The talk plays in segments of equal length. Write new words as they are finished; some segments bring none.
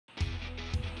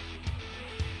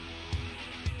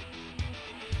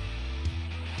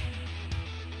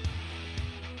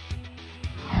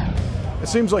It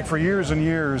seems like for years and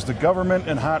years, the government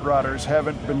and hot rodders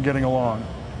haven't been getting along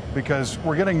because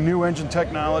we're getting new engine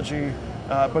technology,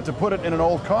 but to put it in an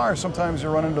old car, sometimes you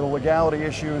run into the legality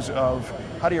issues of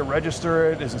how do you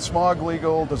register it? Is it smog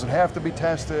legal? Does it have to be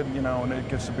tested? You know, and it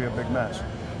gets to be a big mess.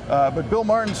 But Bill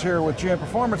Martens here with GM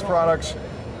Performance Products,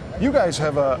 you guys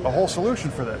have a whole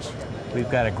solution for this. We've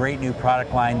got a great new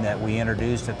product line that we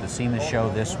introduced at the SEMA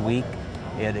show this week.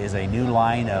 It is a new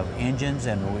line of engines,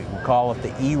 and we call it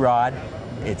the E.R.O.D.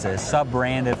 It's a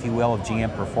sub-brand, if you will, of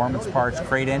GM Performance Parts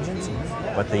crate engines.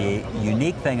 But the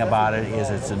unique thing about it is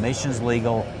it's emissions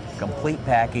legal, complete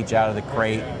package out of the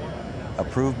crate,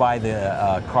 approved by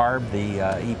the C.A.R.B, the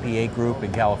EPA group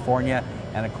in California,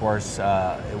 and of course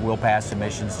it will pass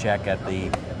emissions check at the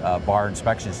bar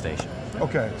inspection station.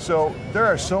 Okay, so there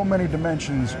are so many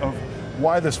dimensions of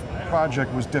why this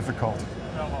project was difficult.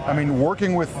 I mean,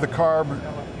 working with the C.A.R.B,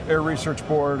 Air Research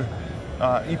Board,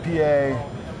 EPA,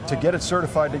 to get it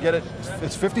certified, to get it,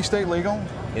 it's 50 state legal?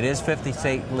 It is 50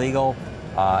 state legal,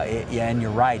 and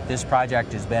you're right, this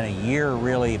project has been a year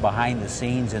really behind the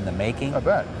scenes in the making. I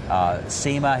bet.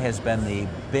 SEMA has been the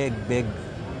big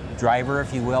driver,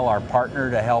 if you will, our partner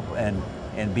to help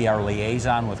and be our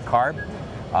liaison with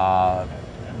C.A.R.B.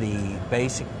 The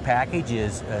basic package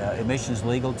is emissions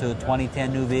legal to a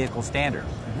 2010 new vehicle standard.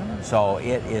 So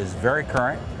it is very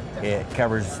current. It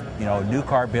covers, you know, new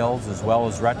car builds as well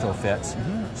as retrofits.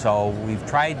 So we've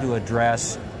tried to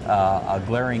address a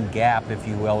glaring gap, if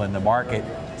you will, in the market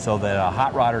so that a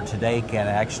hot rodder today can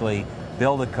actually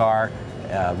build a car,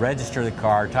 register the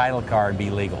car, title a car, and be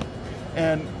legal.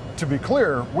 And to be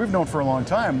clear, we've known for a long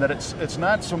time that it's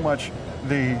not so much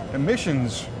the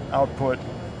emissions output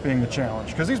being the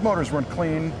challenge, because these motors run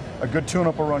clean, a good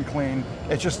tune-up will run clean.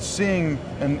 It's just seeing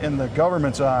in the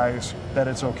government's eyes that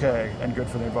it's okay and good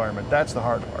for the environment. That's the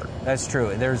hard part. That's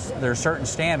true. There's certain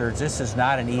standards. This is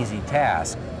not an easy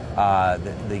task.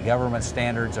 The government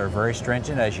standards are very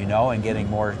stringent, as you know, and getting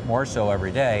more so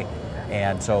every day.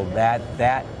 And so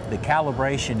the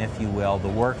calibration, if you will, the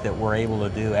work that we're able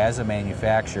to do as a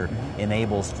manufacturer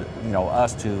enables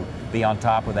us to be on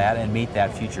top of that and meet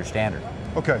that future standard.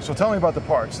 Okay, so tell me about the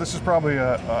parts. This is probably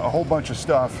a whole bunch of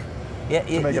stuff to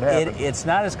make it happen. It's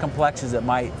not as complex as it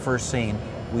might first seem.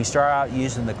 We start out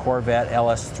using the Corvette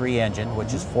LS3 engine,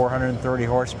 which is 430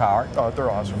 horsepower. Oh,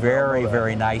 they're awesome.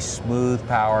 Very nice, smooth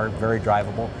power, very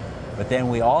drivable. But then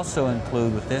we also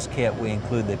include, with this kit, we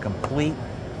include the complete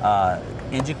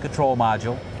engine control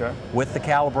module with the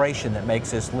calibration that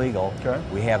makes this legal.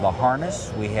 We have the harness,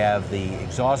 we have the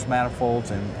exhaust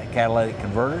manifolds and catalytic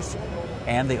converters,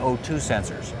 and the O2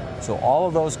 sensors. So all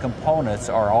of those components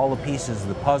are all the pieces of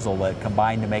the puzzle that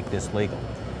combine to make this legal.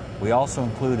 We also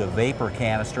include a vapor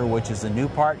canister, which is a new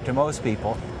part to most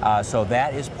people, so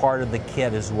that is part of the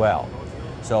kit as well.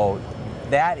 So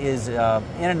that is, in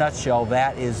a nutshell,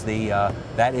 that is the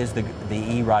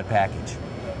E.R.O.D. package.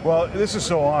 Well, this is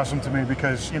so awesome to me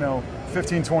because,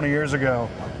 15, 20 years ago,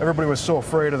 everybody was so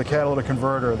afraid of the catalytic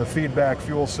converter, the feedback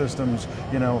fuel systems,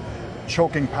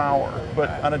 choking power. But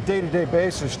on a day-to-day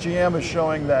basis, GM is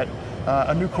showing that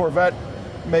a new Corvette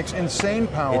makes insane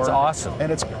power. It's awesome.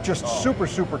 And it's just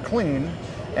super clean.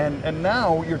 And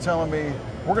now you're telling me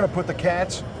we're going to put the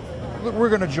cats, we're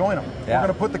going to join them. Yeah. We're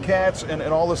going to put the cats and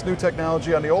all this new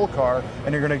technology on the old car,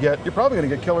 and you're probably going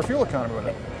to get killer fuel economy with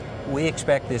it. We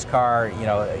expect this car,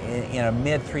 in a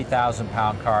mid 3,000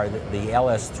 pound car, the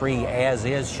LS3 as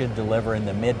is should deliver in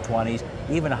the mid 20s,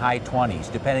 even high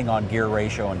 20s, depending on gear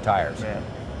ratio and tires. Man.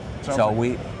 So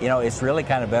it's really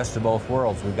kind of best of both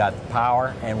worlds. We've got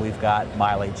power and we've got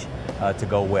mileage to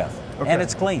go with. Okay. And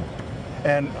it's clean.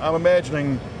 And I'm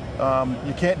imagining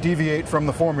you can't deviate from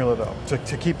the formula, though,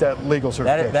 to keep that legal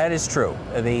certification. That is true.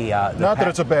 Not that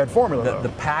it's a bad formula, though. The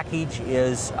package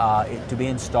is to be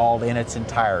installed in its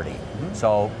entirety.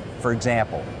 So, for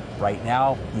example, right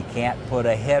now, you can't put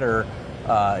a header,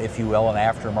 if you will, an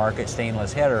aftermarket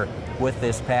stainless header, with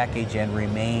this package and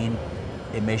remain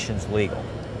emissions legal.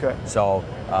 Okay. So,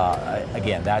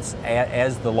 again, that's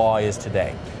as the law is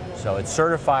today. So it's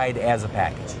certified as a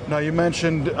package. Now you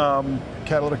mentioned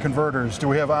catalytic converters. Do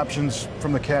we have options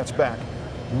from the cat's back?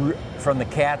 From the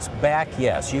cat's back,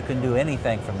 yes. You can do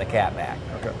anything from the cat back.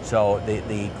 Okay. So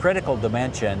the critical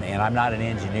dimension, and I'm not an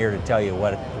engineer to tell you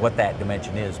what that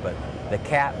dimension is, but the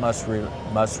cat must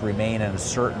remain in a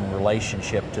certain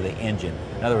relationship to the engine.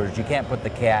 In other words, you can't put the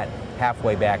cat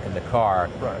halfway back in the car.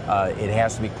 Right. It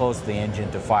has to be close to the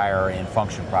engine to fire and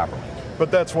function properly. But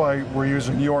that's why we're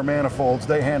using your manifolds.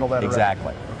 They handle that.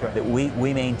 Exactly. Okay.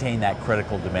 We maintain that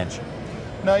critical dimension.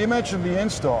 Now you mentioned the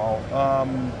install.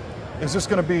 Is this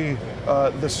going to be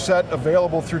the set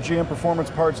available through GM Performance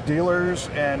Parts dealers,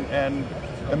 and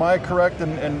Am I correct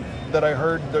in that I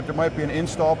heard that there might be an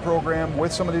install program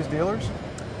with some of these dealers?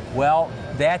 Well,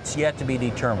 that's yet to be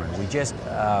determined. We just,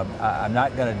 I'm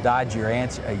not going to dodge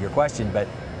your question, but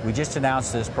we just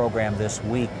announced this program this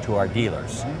week to our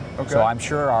dealers. Okay. So I'm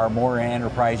sure our more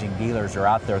enterprising dealers are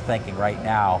out there thinking right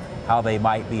now how they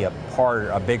might be a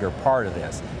bigger part of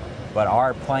this. But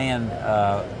our plan,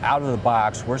 out of the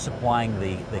box, we're supplying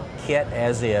the kit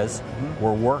as is.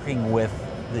 We're working with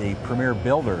the premier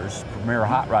builders, premier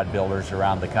hot rod builders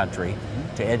around the country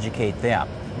to educate them.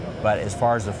 But as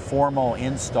far as a formal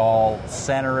install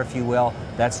center, if you will,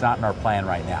 that's not in our plan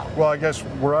right now. Well, I guess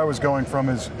where I was going from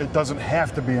is it doesn't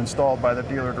have to be installed by the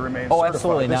dealer to remain certified.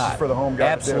 Absolutely not. This is for the home guy.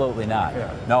 Absolutely not.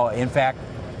 Yeah. No, in fact,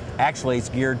 actually it's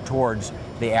geared towards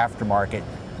the aftermarket,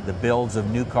 the builds of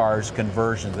new cars,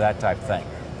 conversions, that type of thing.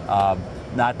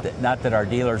 Not that our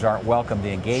dealers aren't welcome to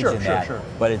engage in that,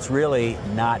 but it's really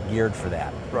not geared for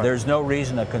that. Right. There's no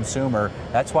reason a consumer,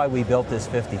 that's why we built this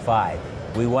 55.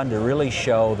 We wanted to really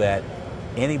show that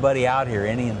anybody out here,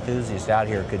 any enthusiast out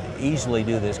here could easily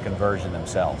do this conversion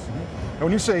themselves. And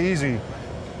when you say easy,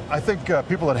 I think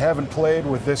people that haven't played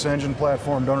with this engine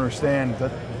platform don't understand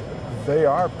that they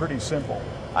are pretty simple.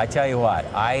 I tell you what,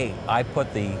 I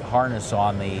put the harness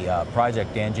on the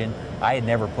project engine. I had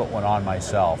never put one on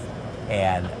myself.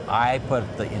 And I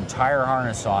put the entire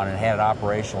harness on and had it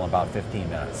operational in about 15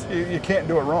 minutes. You can't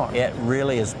do it wrong. It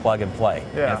really is plug and play.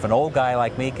 Yeah. And if an old guy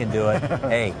like me can do it,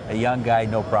 hey, a young guy,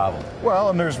 no problem. Well,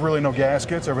 and there's really no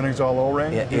gaskets. Everything's all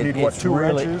O-ring. You need, what, 2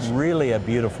 inches? It's really a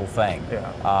beautiful thing.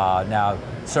 Yeah. Now,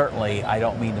 certainly, I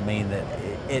don't mean to mean that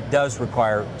it does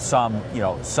require some,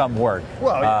 some work.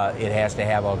 Well, yeah. It has to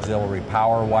have auxiliary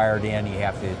power wired in. You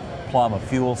have to plumb a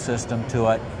fuel system to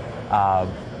it.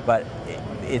 But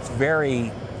it's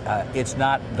very, it's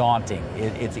not daunting.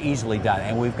 It's easily done,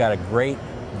 and we've got a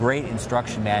great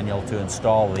instruction manual to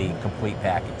install the complete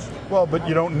package. Well, but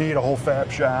you don't need a whole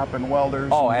fab shop and welders.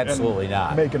 Oh, absolutely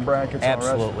not. Making brackets.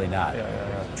 Absolutely not.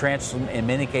 In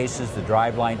many cases, the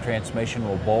driveline transmission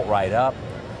will bolt right up.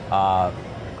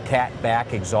 Cat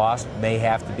back exhaust may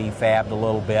have to be fabbed a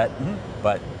little bit,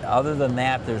 but other than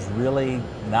that, there's really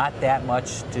not that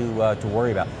much to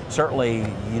worry about. Certainly,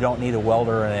 you don't need a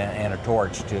welder and a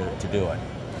torch to do it.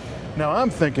 Now, I'm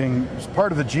thinking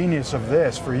part of the genius of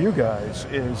this for you guys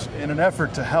is in an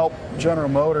effort to help General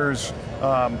Motors,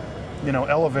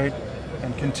 elevate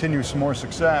and continue some more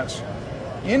success.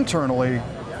 Internally,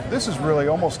 this is really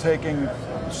almost taking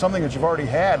something that you've already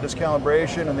had, this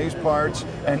calibration and these parts,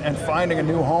 and finding a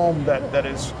new home that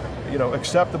is,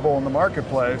 acceptable in the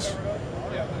marketplace.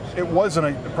 It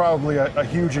wasn't probably a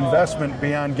huge investment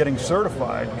beyond getting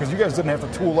certified, because you guys didn't have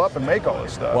to tool up and make all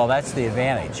this stuff. Well, that's the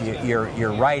advantage.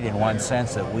 You're right in one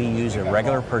sense that we use a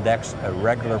regular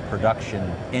production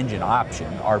engine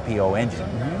option, RPO engine,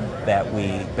 that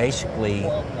we basically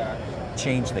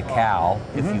change the cowl,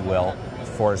 if you will,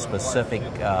 for a specific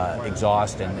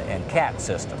exhaust and cat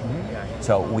system.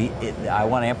 So I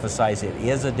want to emphasize it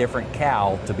is a different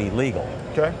cowl to be legal.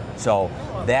 Okay. So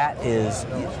that is,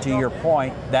 to your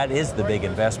point, that is the big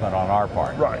investment on our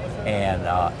part. Right. And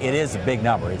it is a big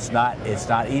number. It's not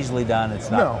easily done. It's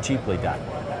not cheaply done.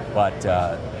 But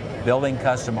building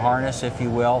custom harness, if you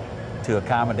will, to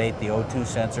accommodate the O2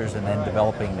 sensors and then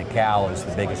developing the cowl is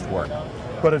the biggest work.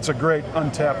 But it's a great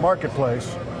untapped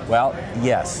marketplace. Well,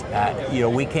 yes.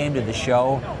 We came to the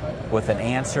show with an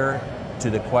answer to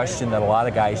the question that a lot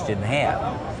of guys didn't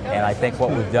have. And I think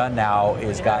what we've done now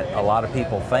is got a lot of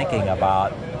people thinking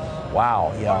about,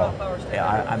 wow,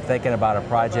 I'm thinking about a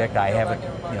project I haven't,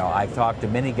 I've talked to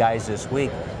many guys this week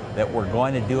that were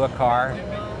going to do a car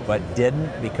but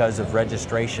didn't because of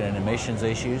registration and emissions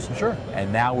issues. Sure.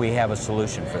 And now we have a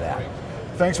solution for that.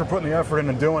 Thanks for putting the effort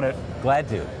into doing it. Glad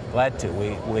to.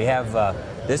 We have,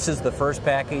 this is the first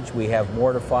package. We have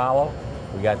more to follow.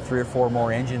 We got 3 or 4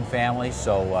 more engine families,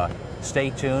 so stay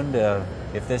tuned.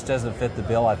 If this doesn't fit the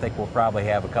bill, I think we'll probably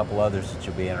have a couple others that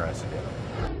you'll be interested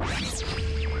in.